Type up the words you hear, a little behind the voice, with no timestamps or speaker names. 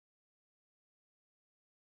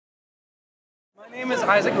My name is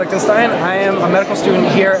Lichtenstein. I am a medical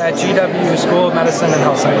student here at GW School of Medicine and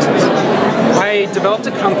Health Sciences. I developed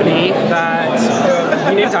a company that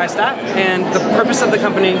we named DieStat, and the purpose of the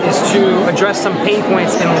company is to address some pain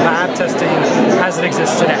points in lab testing as it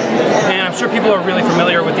exists today. And I'm sure people are really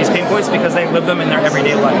familiar with these pain points because they live them in their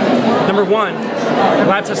everyday life. Number one,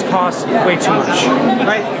 lab tests cost way too much,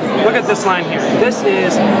 right? Look at this line here. This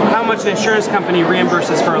is how much an insurance company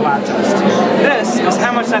reimburses for a lab test. This is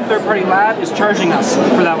how much that third-party lab is charging us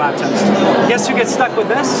for that lab test. Guess who gets stuck with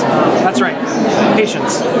this? That's right,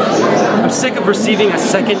 patients. I'm sick of receiving a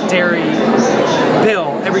secondary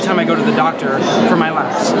bill every time I go to the doctor for my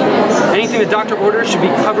labs. Anything the doctor orders should be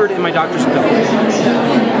covered in my doctor's bill.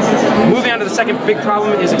 Moving on to the second big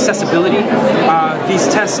problem is accessibility. These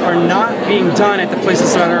tests are not being done at the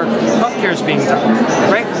places that our healthcare is being done,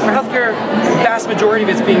 right? Our healthcare, the vast majority of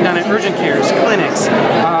it's being done at urgent cares, clinics,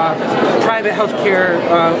 private healthcare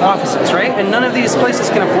offices, right? And none of these places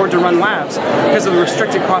can afford to run labs because of the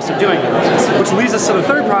restricted cost of doing it. Which leads us to the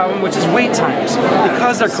third problem, which is wait times.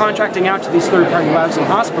 Because they're contracting out to these third-party labs and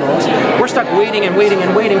hospitals, we're stuck waiting and waiting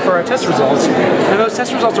and waiting for our test results. And those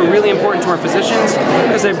test results are really important to our physicians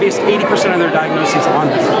because they base 80% of their diagnoses on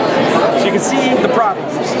them. So you can see the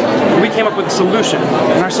problems. We came up with a solution,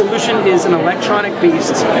 and our solution is an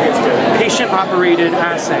electronic-based, patient-operated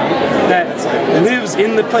assay that lives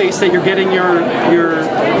in the place that you're getting your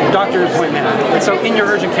doctor's appointment at. And so in your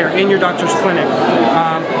urgent care, in your doctor's clinic,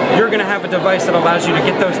 you're going to have a device that allows you to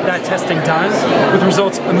get that testing done with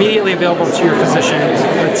results immediately available to your physician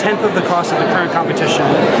at a tenth of the cost of the current competition,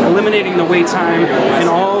 eliminating the wait time and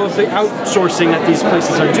all of the outsourcing that these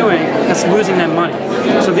places are doing that's losing them money.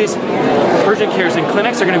 So these urgent cares and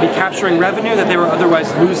clinics are going to be capturing revenue that they were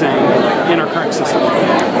otherwise losing in our current system.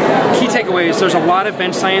 Key takeaways, there's a lot of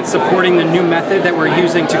bench science supporting the new method that we're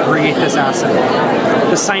using to create this assay.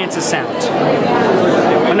 The science is sound.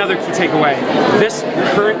 Another key takeaway, this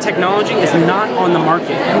current technology is not on the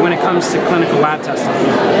market when it comes to clinical lab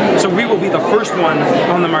testing. So we will be the first one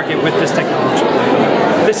on the market with this technology.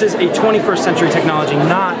 This is a 21st century technology,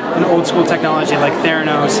 not an old school technology like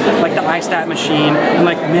Theranos, like the iStat machine, and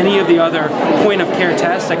like many of the other point of care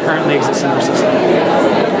tests that currently exist in our system.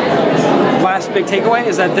 Last big takeaway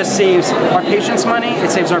is that this saves our patients money, it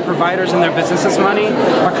saves our providers and their businesses money,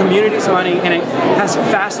 our communities money, and it has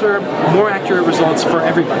faster, more accurate results for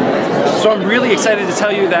everybody. So I'm really excited to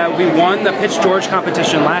tell you that we won the Pitch George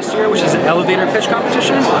competition last year, which is an elevator pitch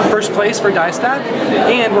competition, first place for DieStat,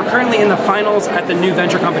 and we're currently in the finals at the new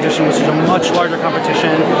venture competition, which is a much larger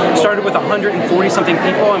competition. Started with 140 something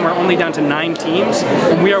people, and we're only down to 9 teams,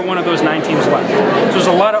 and we are one of those 9 teams left. So there's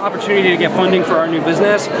a lot of opportunity to get funding for our new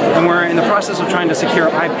business, and we're in the process of trying to secure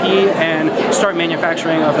IP and start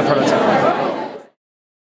manufacturing of the prototype.